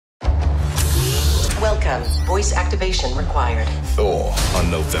Welcome. Voice activation required. Thor on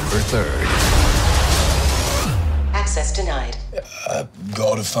November 3rd. Access denied.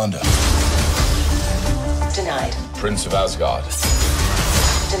 God of Thunder. Denied. Prince of Asgard.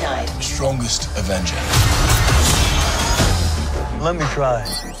 Denied. Strongest Avenger. Let me try.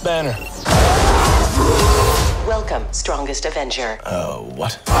 Banner. Welcome, Strongest Avenger.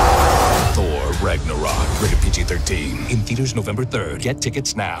 What? THOR RAGNAROK. Rated PG-13. In theaters November 3rd. Get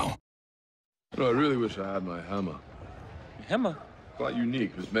tickets now. You know, I really wish I had my hammer. Hammer? Quite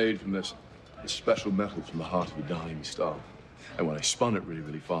unique. It was made from this special metal from the heart of a dying star. And when I spun it really,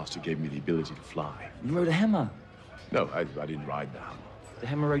 really fast, it gave me the ability to fly. You rode a hammer? No, I didn't ride the hammer. The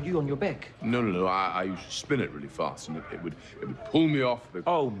hammer rode you on your back? No. I used to spin it really fast, and it would pull me off the...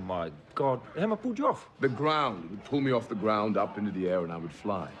 Oh, my God. The hammer pulled you off? The ground. It would pull me off the ground up into the air, and I would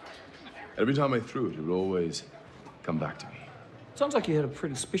fly. Every time I threw it, it would always come back to me. Sounds like you had a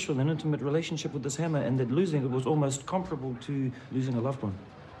pretty special and intimate relationship with this hammer, and that losing it was almost comparable to losing a loved one.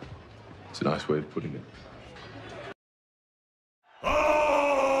 It's a nice way of putting it.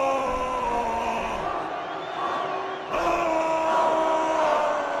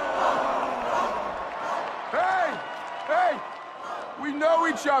 Hey! We know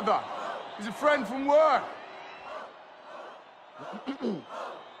each other. He's a friend from work.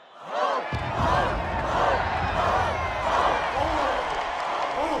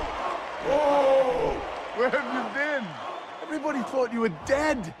 Where have you been? Everybody thought you were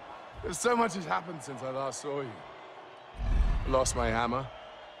dead. There's so much has happened since I last saw you. I lost my hammer,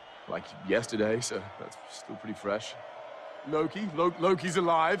 like yesterday, so that's still pretty fresh. Loki's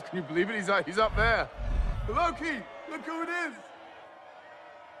alive. Can you believe it? He's up there. Loki, look who it is.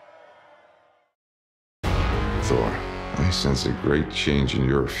 Thor, I sense a great change in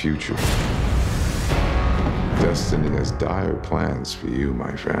your future. Destiny has dire plans for you,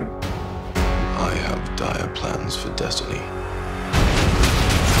 my friend. I have dire plans for Destiny.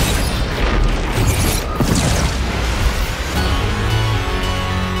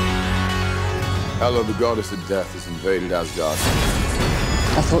 Hela, the goddess of death, has invaded Asgard.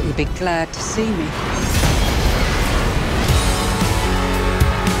 I thought you'd be glad to see me.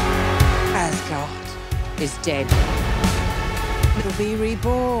 Asgard is dead. It'll be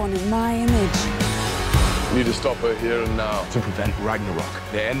reborn in my image. We need to stop her here and now to prevent Ragnarok,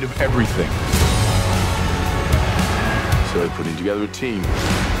 the end of everything. So we're putting together a team.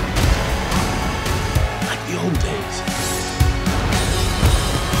 Like the old days.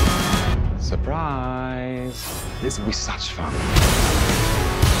 Surprise! This will be such fun.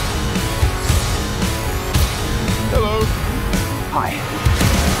 Hello. Hi.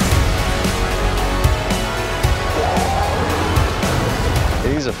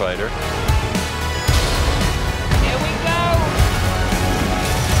 He's a fighter. Here we go!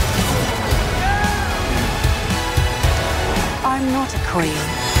 I'm not a queen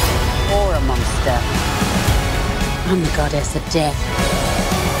or a monster. I'm the goddess of death.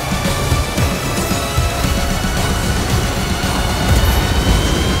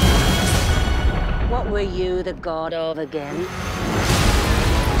 What were you the god of again?